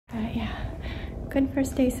But yeah, good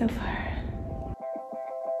first day so far.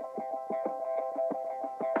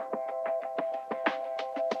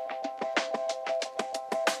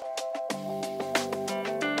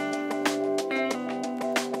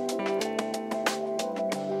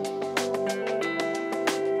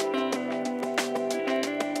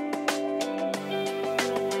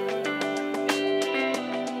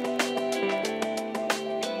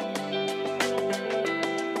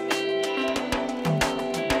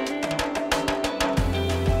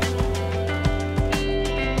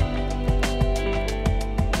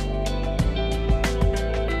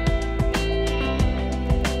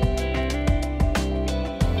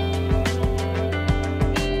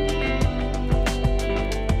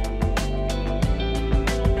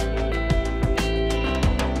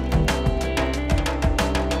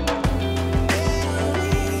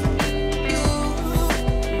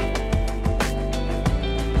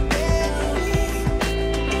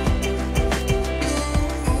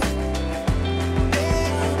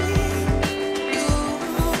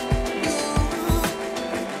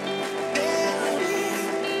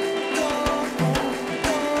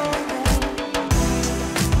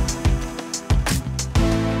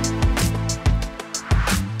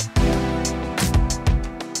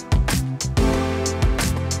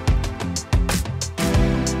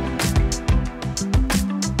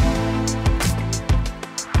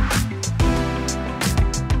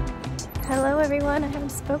 Everyone, I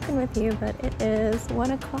haven't spoken with you, but it is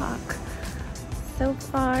 1 o'clock. So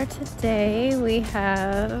far today we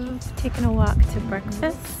have taken a walk to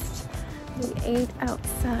breakfast. We ate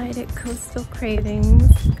outside at Coastal Cravings.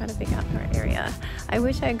 Got a big outdoor area. I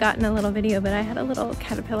wish I had gotten a little video, but I had a little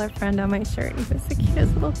caterpillar friend on my shirt. He was the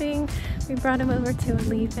cutest little thing. We brought him over to a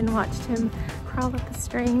leaf and watched him crawl up a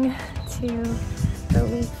string to the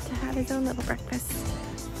leaf to have his own little breakfast.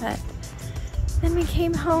 But then we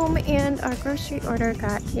came home and our grocery order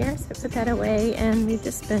got here, so I put that away, and we've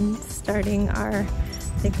just been starting our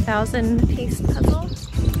big 1,000-piece puzzle.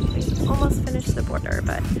 We almost finished the border,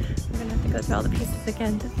 but we're gonna have to go through all the pieces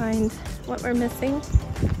again to find what we're missing.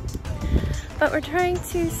 But we're trying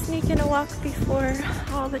to sneak in a walk before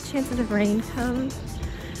all the chances of rain come.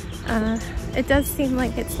 It does seem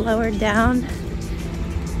like it's lowered down,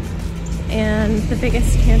 and the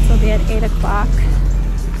biggest chance will be at 8 o'clock.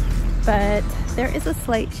 But there is a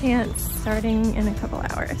slight chance starting in a couple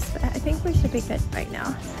hours. But I think we should be good right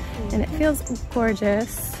now. And it feels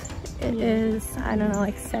gorgeous. It is, I don't know,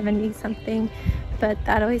 like 70 something, but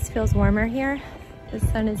that always feels warmer here. The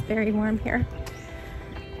sun is very warm here.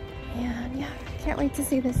 And yeah, can't wait to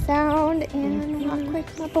see the sound and walk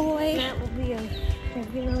with my boy. That will be a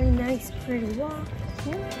really nice, pretty walk.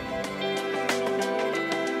 Yeah.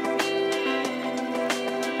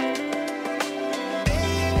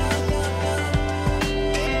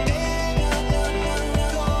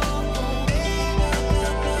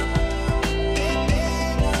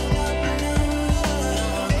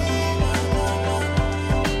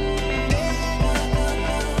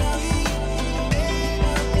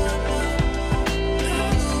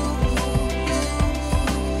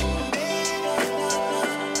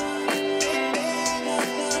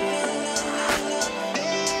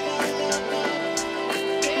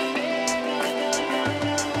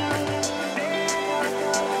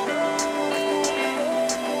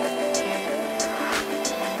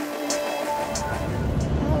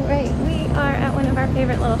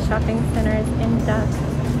 Favorite little shopping centers in Duck.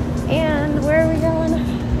 And where are we going?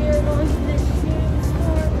 We're going to the shoe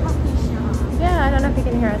store coffee shop. Yeah, I don't know if you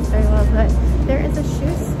can hear us very well, but there is a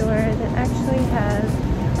shoe store that actually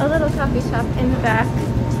has a little coffee shop in the back,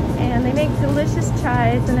 and they make delicious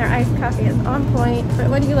chais, and their iced coffee is on point. But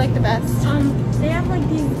what do you like the best? They have like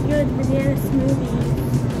these good banana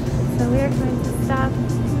smoothies. So we are going to stop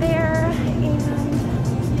there, and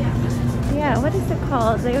yeah, what is it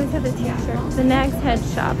called? They always have a t-shirt. The Nag's Head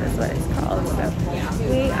Shop is what it's called. So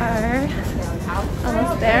we are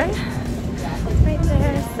almost there. It's right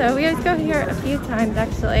there. So we always go here a few times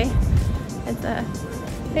actually. It's a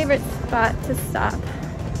favorite spot to stop.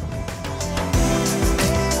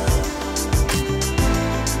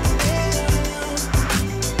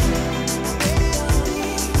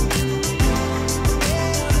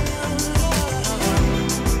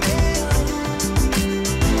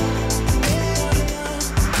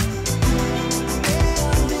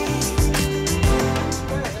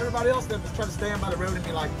 Try to stand by the road and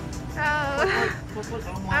be like, oh,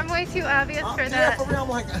 I'm way too obvious for that. Yeah, for real, I'm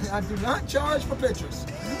like, I do not charge for pictures.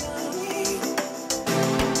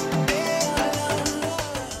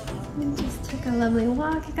 We just took a lovely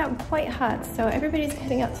walk. It got quite hot, so everybody's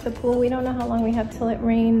heading out to the pool. We don't know how long we have till it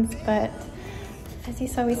rains, but as You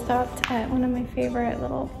saw we stopped at one of my favorite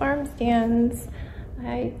little farm stands.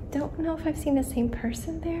 I don't know if I've seen the same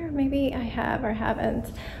person there. Maybe I have or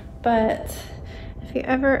haven't. But if you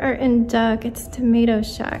ever are in Doug, it's Tomato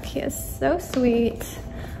Shack. He is so sweet.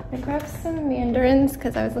 I grabbed some mandarins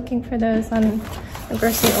because I was looking for those on a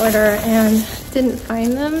grocery order and didn't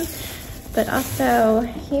find them. But also,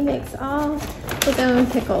 he makes all his own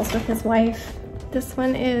pickles with his wife. This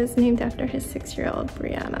one is named after his 6-year-old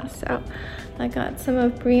Brianna. So I got some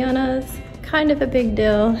of Brianna's kind of a big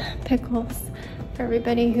deal pickles for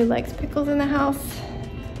everybody who likes pickles in the house.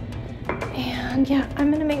 And yeah,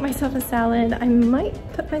 I'm gonna make myself a salad. I might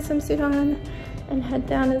put my swimsuit on and head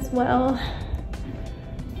down as well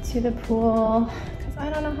to the pool because I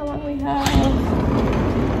don't know how long we have.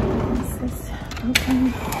 This is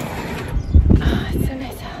open. Oh, it's so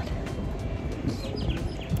nice out.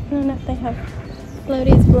 I don't know if they have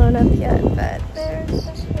floaties blown up yet, but they're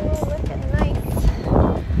especially looking nice.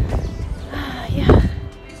 Yeah,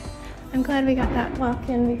 I'm glad we got that walk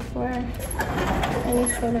in before any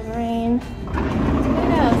sort of rain. Who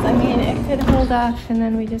knows? I mean, it could hold off and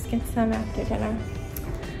then we just get some after dinner.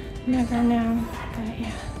 Never know. But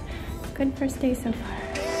yeah, good first day so far.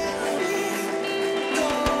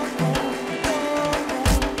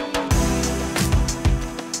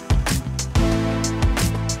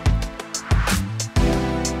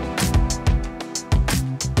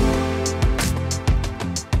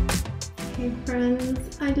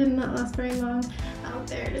 Friends, I did not last very long out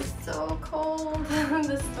there. It is so cold.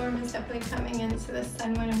 The storm is definitely coming in, so the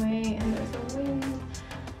sun went away and there's a wind.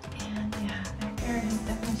 And yeah, the air has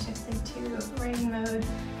definitely shifted to rain mode.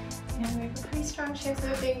 And we have a pretty strong chance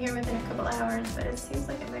of it being here within a couple hours, but it seems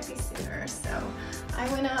like it might be sooner. So I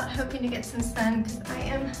went out hoping to get some sun because I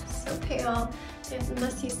am so pale,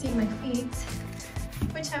 unless you see my feet,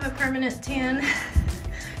 which have a permanent tan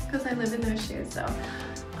because I live in those shoes. So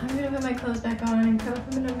I'm gonna put my clothes back on and curl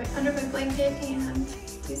up under my blanket and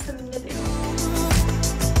do some knitting.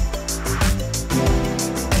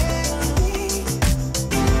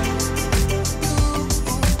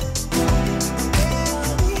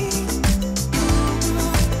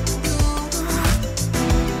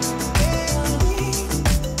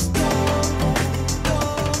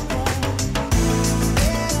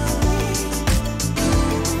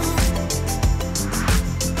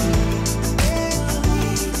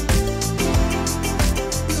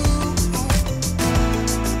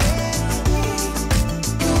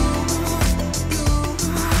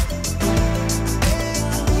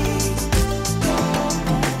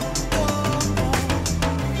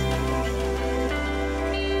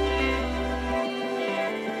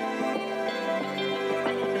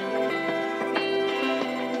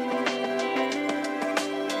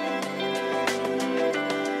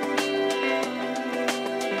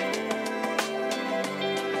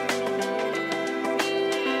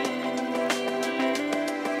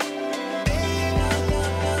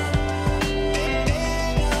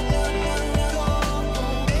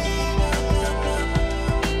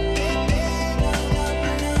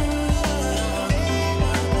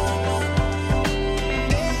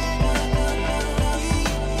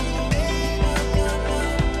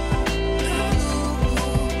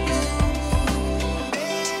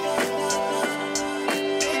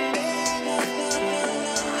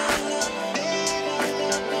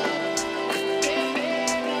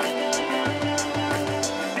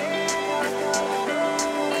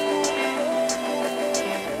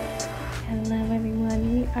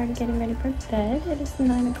 Getting ready for bed. It is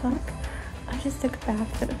 9 o'clock. I just took a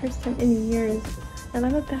bath for the first time in years, and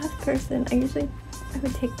I'm a bath person. I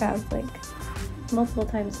would take baths like multiple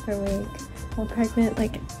times per week. While pregnant,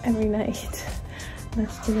 like every night,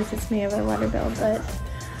 much to the dismay of our water bill. But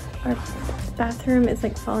our bathroom is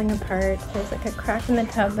like falling apart. There's like a crack in the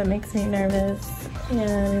tub that makes me nervous,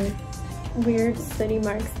 and weird sooty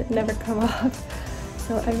marks that never come off.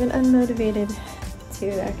 So I've been unmotivated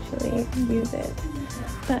to actually use it.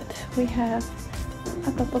 But we have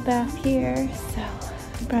a bubble bath here, so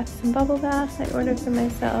I brought some bubble baths. I ordered for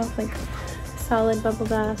myself like a solid bubble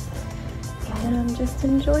bath and just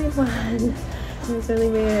enjoyed one. It was really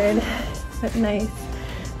weird, but nice.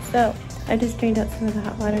 So I just drained out some of the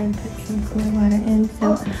hot water and put some cool water in.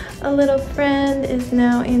 So a little friend is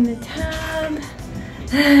now in the tub.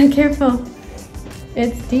 Careful,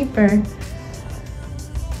 it's deeper.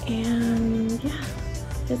 And yeah,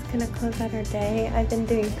 just gonna close out our day. I've been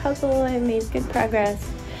doing puzzle. I've made good progress.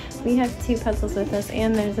 We have 2 puzzles with us,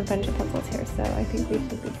 and there's a bunch of puzzles here, so I think we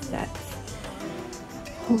should be set.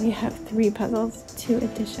 We have 3 puzzles, 2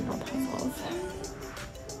 additional puzzles.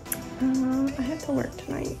 I have to work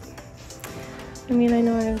tonight. I mean, I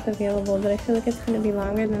know I was available, but I feel like it's going to be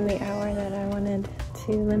longer than the hour that I wanted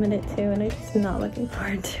to limit it to, and I'm just not looking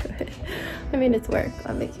forward to it. I mean, it's work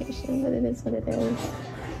on vacation, but it is what it is.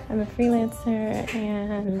 I'm a freelancer,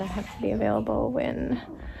 and I have to be available when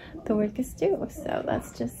the work is due, so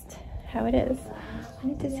that's just how it is. I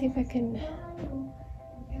need to see if I can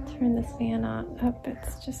turn this fan up.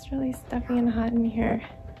 It's just really stuffy and hot in here.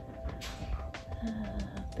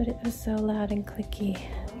 But it was so loud and clicky,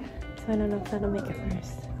 so I don't know if that'll make it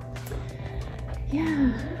worse.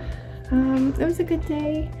 Yeah, it was a good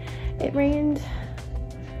day. It rained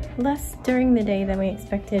less during the day than we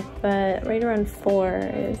expected, but right around 4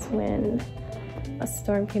 is when a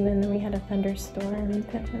storm came in, and we had a thunderstorm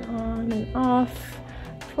that went on and off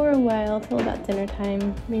for a while till about dinner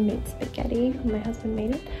time. We made spaghetti. My husband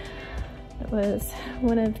made it. It was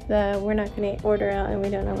one of the we're not going to order out and we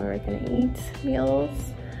don't know where we're going to eat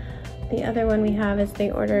meals. The other one we have is they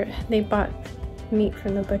bought meat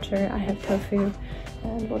from the butcher. I have tofu,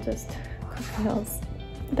 and we'll just cook meals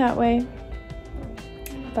that way.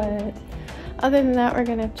 But other than that, we're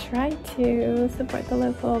going to try to support the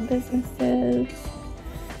local businesses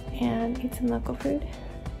and eat some local food.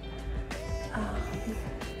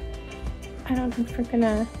 I don't think we're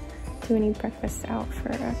gonna do any breakfast out for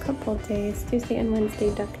a couple of days. Tuesday and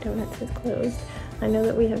Wednesday, Duck Donuts is closed. I know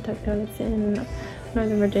that we have Duck Donuts in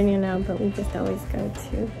Northern Virginia now, but we just always go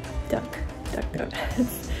to Duck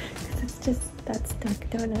Donuts because it's just, that's Duck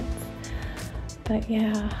Donuts. But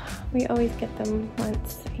yeah, we always get them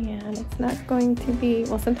once, and it's not going to be,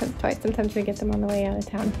 well, sometimes twice. Sometimes we get them on the way out of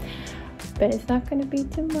town, but it's not going to be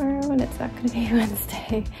tomorrow, and it's not going to be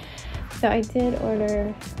Wednesday. So I did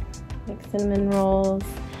order like cinnamon rolls,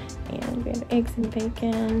 and we have eggs and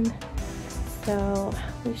bacon, so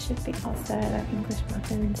we should be all set. I have English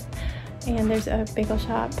muffins, and there's a bagel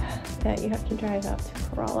shop that you have to drive out to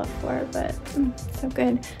Corolla for, but so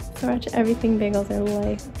good. So much everything bagels are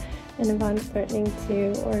life, and Yvonne's threatening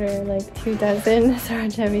to order like 2 dozen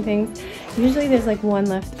Sarge everythings. Usually there's like 1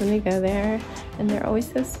 left when we go there, and they're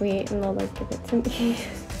always so sweet, and they'll like give it to me.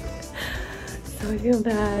 So I feel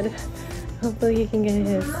bad. Hopefully you can get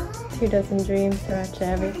his 2 dozen dreams, Sriracha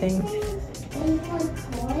everything.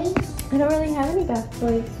 I don't really have any bath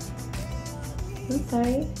toys. I'm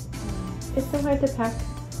sorry. It's so hard to pack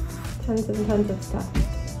tons and tons of stuff,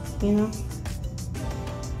 you know?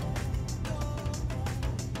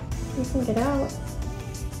 You can get out.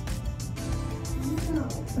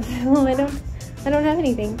 Well, I don't have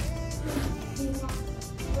anything.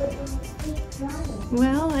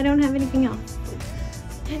 Well, I don't have anything else.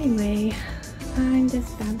 Anyway, I'm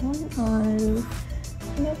just babbling on.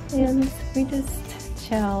 No plans. We just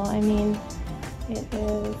chill. I mean, it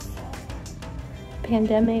is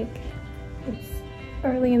pandemic. It's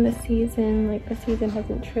early in the season. Like, the season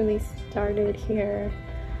hasn't truly started here.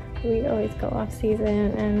 We always go off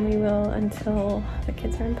season, and we will until the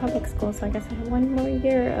kids are in public school. So I guess I have 1 more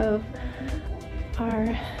year of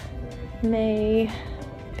our May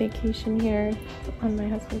vacation here on my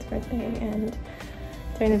husband's birthday, and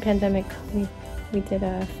during the pandemic we did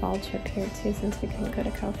a fall trip here too, since we couldn't go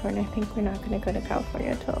to California. I think we're not going to go to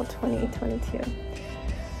California until 2022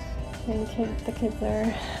 when the kids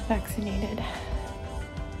are vaccinated.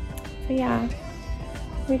 So yeah,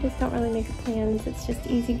 we just don't really make plans. It's just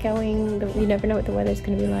easy going, but we never know what the weather's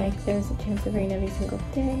going to be like. There's a chance of rain every single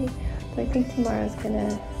day, but I think tomorrow's going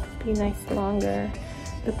to be nice longer.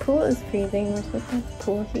 The pool is freezing. We're supposed to have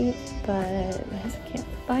pool heat, but my husband can't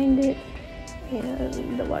find it,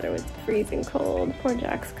 and the water was freezing cold. Poor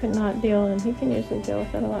Jax could not deal, and he can usually deal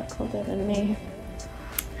with it a lot colder than me.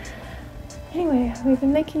 Anyway, we've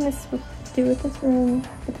been making this do with this room,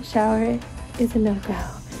 but the shower is a no-go.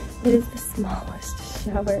 It is the smallest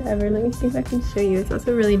shower ever. Let me see if I can show you. It's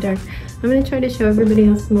also really dark. I'm going to try to show everybody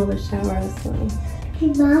how small the shower is. So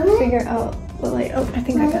let me figure out what light. Oh, I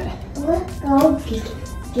think I got it.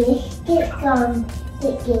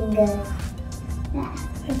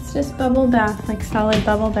 It's just bubble bath, like solid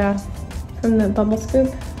bubble bath from the bubble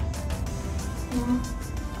scoop. Yeah.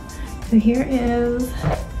 So here is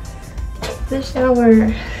the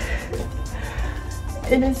shower.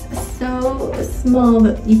 It is so small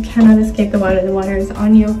that you cannot escape the water. The water is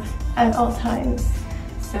on you at all times.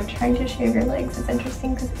 So trying to shave your legs is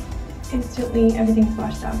interesting because instantly everything's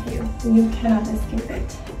washed off you. You cannot escape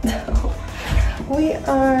it. So we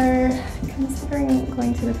are considering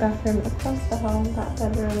going to the bathroom across the hall. That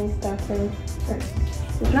bedroom's bathroom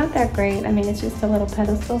is not that great. I mean, it's just a little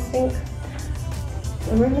pedestal sink.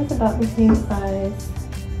 The room is about the same size,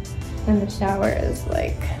 and the shower is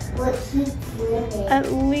like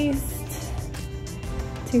at least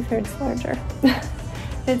 2/3 larger.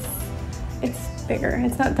 It's bigger.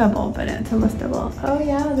 It's not double, but it's almost double. Oh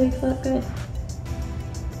yeah, they look good.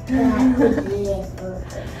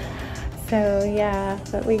 So yeah,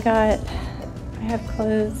 but I have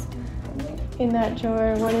clothes in that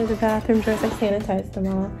drawer. One of the bathroom drawers, I sanitized them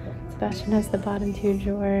all. Sebastian has the bottom 2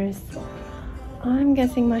 drawers. I'm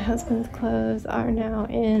guessing my husband's clothes are now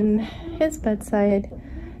in his bedside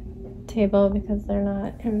table because they're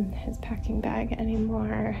not in his packing bag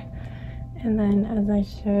anymore. And then, as I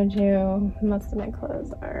showed you, most of my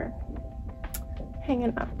clothes are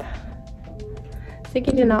hanging up.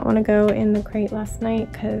 Ziggy did not want to go in the crate last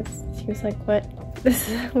night because he was like, what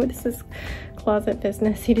is this closet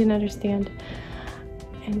business? He didn't understand.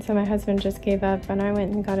 And so my husband just gave up, and I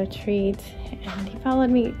went and got a treat, and he followed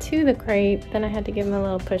me to the crate. Then I had to give him a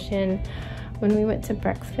little push in. When we went to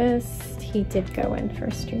breakfast, he did go in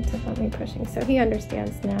first treat without me pushing. So he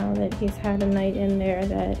understands now that he's had a night in there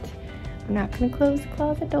that I'm not going to close the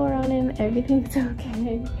closet door on him. Everything's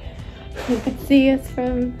okay. You could see us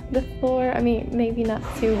from the floor. I mean, maybe not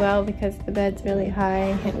too well because the bed's really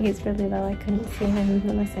high and he's really low. I couldn't see him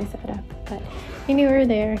unless I sat up, but he knew we were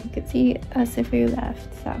there. He could see us if we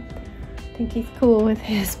left, so I think he's cool with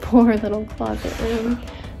his poor little closet room.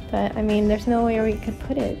 But I mean, there's nowhere we could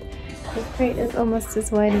put it. This crate is almost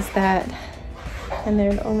as wide as that, and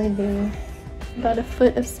there'd only be about a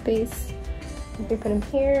foot of space if we put him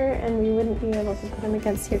here, and we wouldn't be able to put him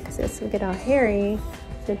against here because this would get all hairy.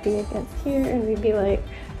 So it'd be against here, and we'd be like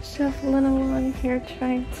shuffling along here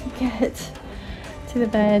trying to get to the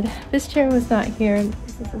bed. This chair was not here.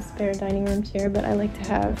 This is a spare dining room chair, but I like to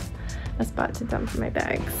have a spot to dump my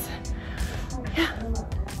bags. Yeah.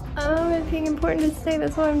 It's being important to say,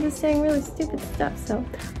 that's why I'm just saying really stupid stuff. So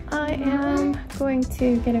I am going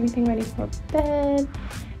to get everything ready for bed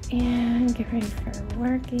and get ready for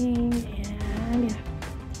working, and yeah,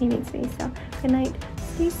 he needs me. So good night,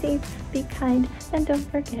 stay safe, be kind, and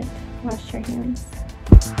don't forget, wash your hands.